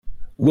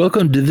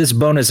Welcome to this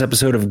bonus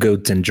episode of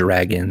Goats and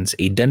Dragons,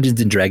 a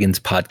Dungeons & Dragons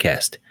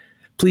podcast.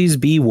 Please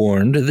be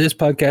warned, this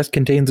podcast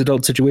contains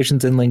adult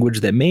situations and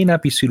language that may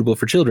not be suitable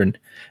for children.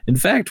 In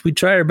fact, we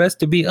try our best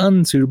to be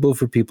unsuitable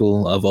for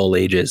people of all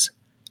ages.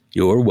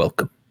 You're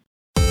welcome.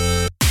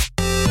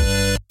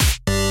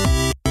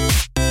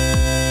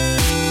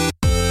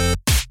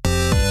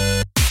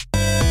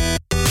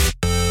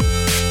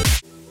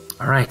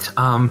 All right,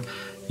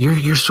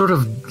 you're sort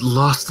of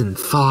lost in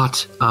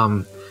thought.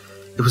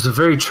 It was a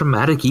very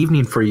traumatic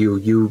evening for you.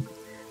 You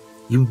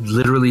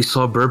literally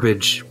saw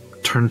Burbage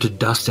turn to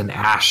dust and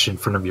ash in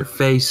front of your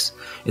face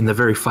in the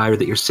very fire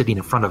that you're sitting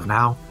in front of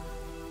now.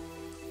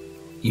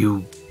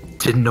 You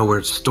didn't know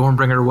where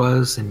Stormbringer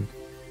was, and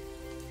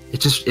it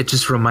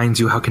just reminds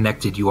you how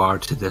connected you are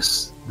to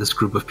this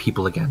group of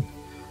people again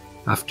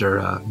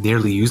after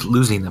nearly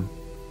losing them.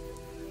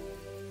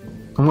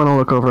 I'm gonna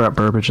look over at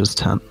Burbage's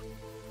tent.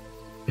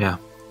 Yeah.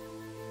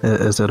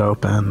 Is it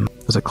open?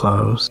 Is it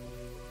closed?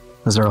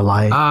 Is there a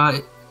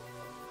light?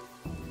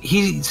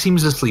 He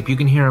seems asleep. You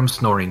can hear him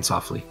snoring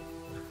softly.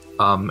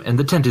 And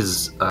the tent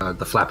is,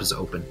 the flap is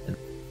open.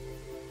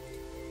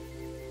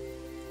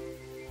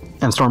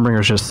 And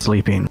Stormbringer's just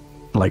sleeping,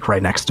 like,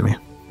 right next to me.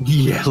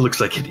 Yeah, looks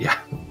like it, yeah.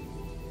 I'm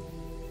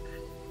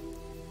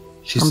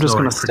just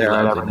gonna stare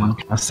at everyone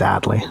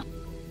sadly.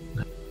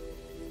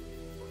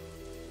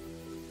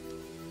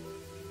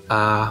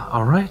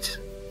 Alright.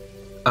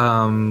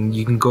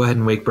 You can go ahead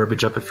and wake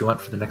Burbage up if you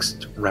want for the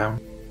next round.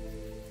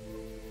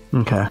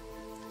 Okay.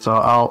 So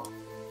I'll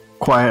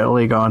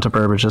quietly go into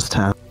Burbage's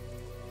tent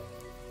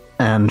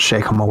and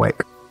shake him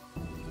awake.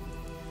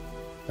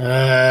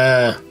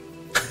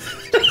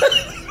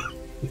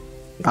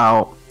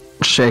 I'll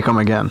shake him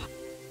again.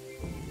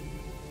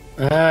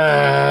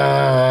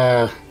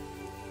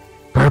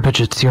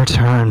 Burbage, it's your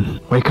turn.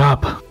 Wake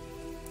up.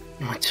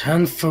 My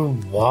turn for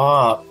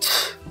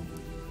what?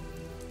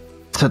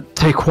 To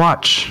take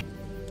watch.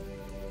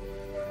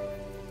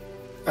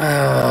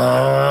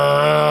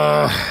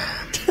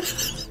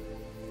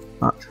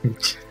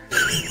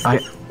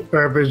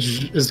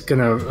 Burbage is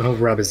gonna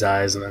rub his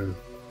eyes and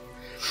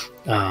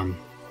then,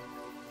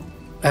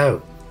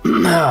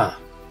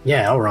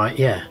 yeah, all right,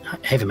 yeah.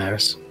 Hey,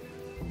 Vimeris.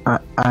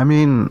 I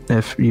mean,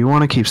 if you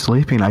want to keep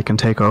sleeping, I can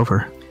take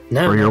over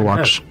for your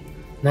watch.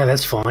 No,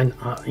 that's fine.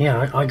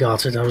 Yeah, I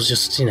got it. I was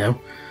just,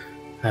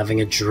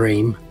 having a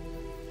dream.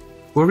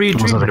 What were you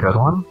dreaming Was it a good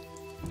one?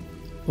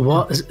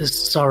 What?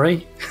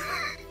 Sorry?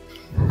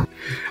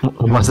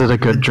 Was it a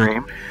good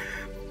dream?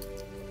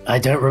 I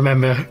don't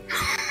remember.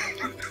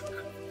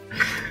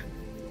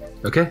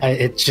 Okay.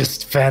 It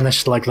just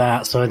vanished like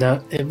that, so I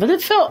don't... But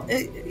it felt,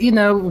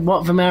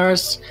 what,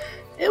 Vimeris?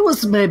 It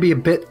was maybe a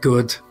bit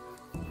good.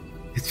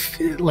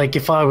 Like,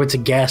 if I were to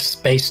guess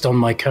based on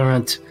my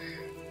current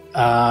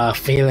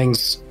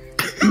feelings.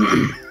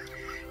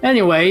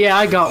 Anyway, yeah,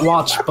 I got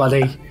watched,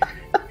 buddy.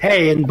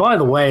 Hey, and by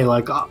the way,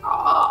 like,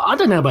 I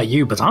don't know about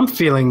you, but I'm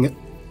feeling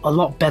a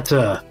lot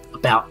better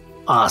about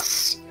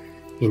us,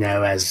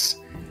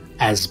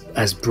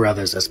 as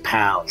brothers, as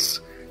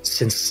pals,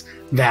 since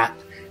that,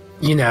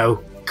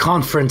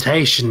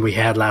 confrontation we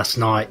had last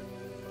night.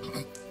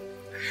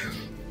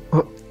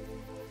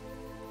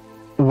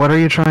 What are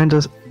you trying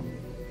to...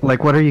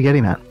 Like, what are you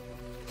getting at?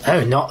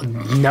 Oh,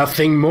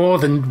 nothing more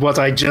than what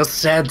I just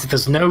said.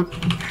 There's no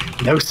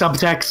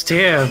subtext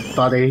here,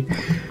 buddy.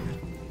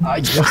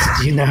 I'm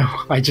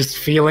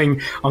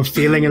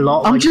feeling a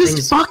lot I'm like just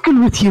things...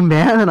 fucking with you,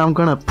 man, and I'm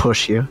gonna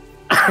push you.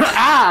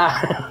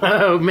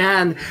 Oh,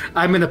 man.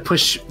 I'm gonna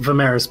push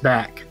Vimeris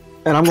back.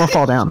 And I'm gonna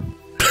fall down.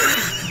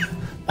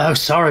 Oh,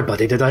 sorry,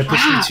 buddy. Did I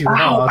push you too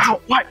hard?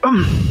 Ow, what?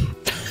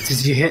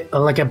 Did you hit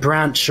like a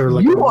branch or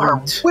like you a are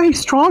root? way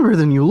stronger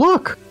than you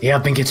look. Yeah,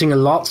 I've been getting a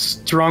lot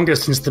stronger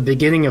since the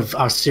beginning of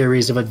our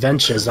series of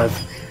adventures. I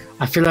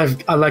feel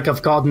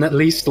I've gotten at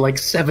least like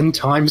 7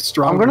 times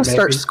stronger. I'm gonna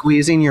start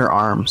squeezing your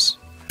arms.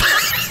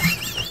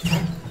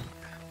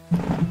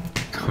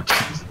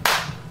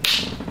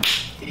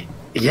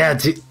 Yeah,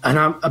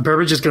 and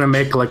Burbage is gonna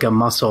make like a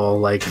muscle,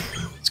 like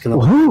it's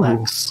gonna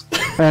flex.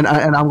 And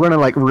I'm gonna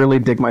like really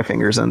dig my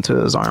fingers into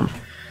his arm.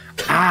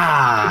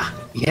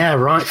 Yeah,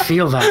 right.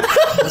 Feel that.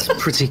 That's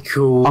pretty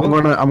cool.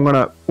 I'm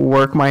gonna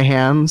work my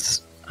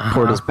hands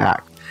toward his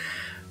back.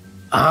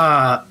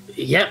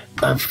 Yep.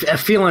 I'm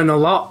feeling a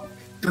lot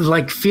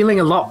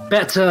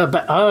better.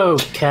 But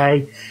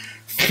okay,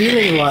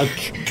 feeling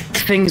like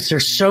things are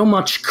so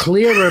much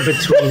clearer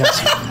between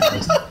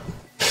us.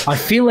 I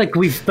feel like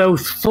we've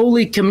both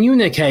fully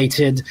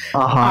communicated.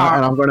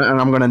 And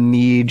I'm gonna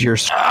need your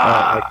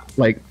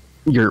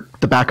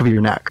the back of your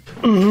neck.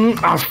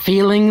 Our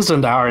feelings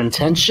and our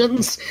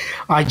intentions.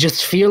 I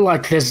just feel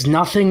like there's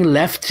nothing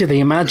left to the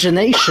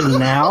imagination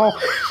now,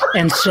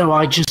 and so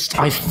I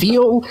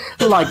feel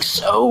like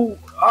so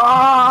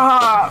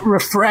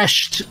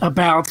refreshed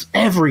about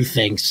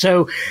everything.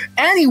 So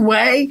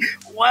anyway,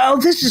 well,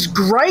 this is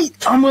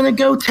great. I'm gonna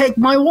go take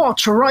my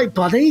watch. All right,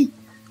 buddy.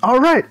 All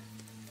right.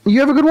 You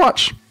have a good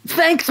watch.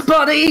 Thanks,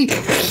 buddy!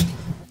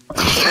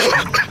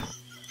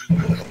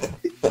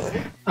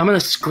 I'm gonna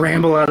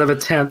scramble out of a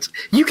tent.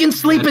 You can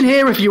sleep in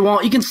here if you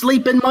want. You can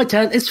sleep in my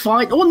tent. It's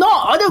fine. Or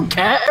not. I don't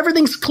care.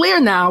 Everything's clear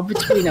now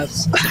between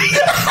us.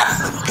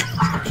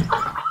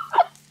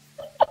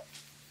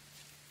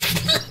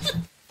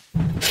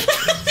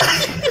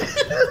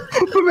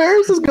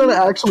 Vimeris is gonna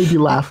actually be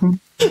laughing.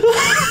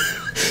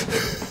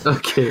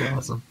 Okay,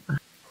 awesome.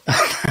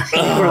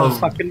 We're the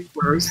fucking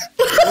worst.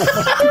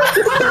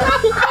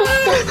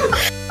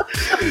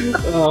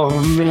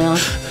 Oh, man.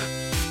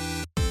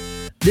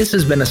 This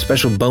has been a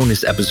special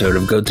bonus episode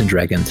of Goats and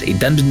Dragons, a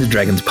Dungeons &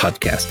 Dragons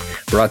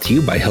podcast, brought to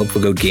you by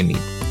Helpful Goat Gaming.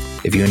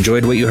 If you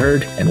enjoyed what you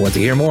heard and want to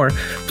hear more,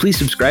 please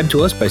subscribe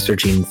to us by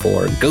searching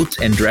for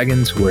Goats and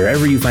Dragons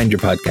wherever you find your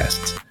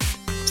podcasts.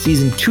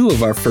 Season 2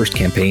 of our first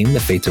campaign, The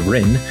Fates of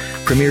Rin,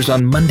 premieres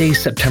on Monday,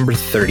 September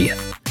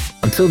 30th.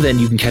 Until then,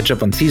 you can catch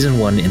up on Season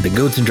 1 in the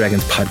Goats and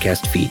Dragons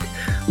podcast feed.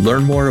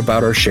 Learn more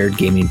about our shared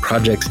gaming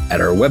projects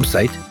at our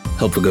website,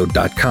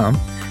 helpfulgoat.com.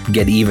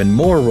 Get even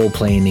more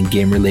role-playing and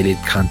game-related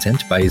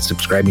content by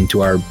subscribing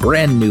to our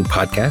brand new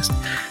podcast,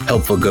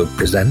 Helpful Goat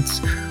Presents.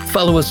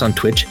 Follow us on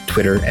Twitch,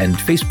 Twitter, and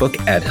Facebook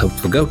at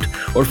Helpful Goat,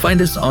 or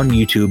find us on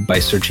YouTube by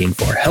searching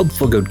for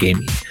Helpful Goat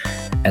Gaming.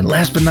 And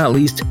last but not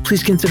least,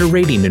 please consider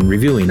rating and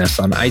reviewing us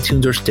on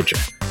iTunes or Stitcher.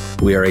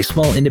 We are a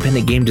small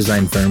independent game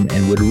design firm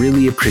and would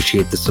really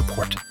appreciate the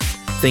support.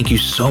 Thank you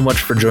so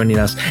much for joining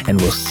us, and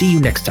we'll see you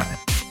next time.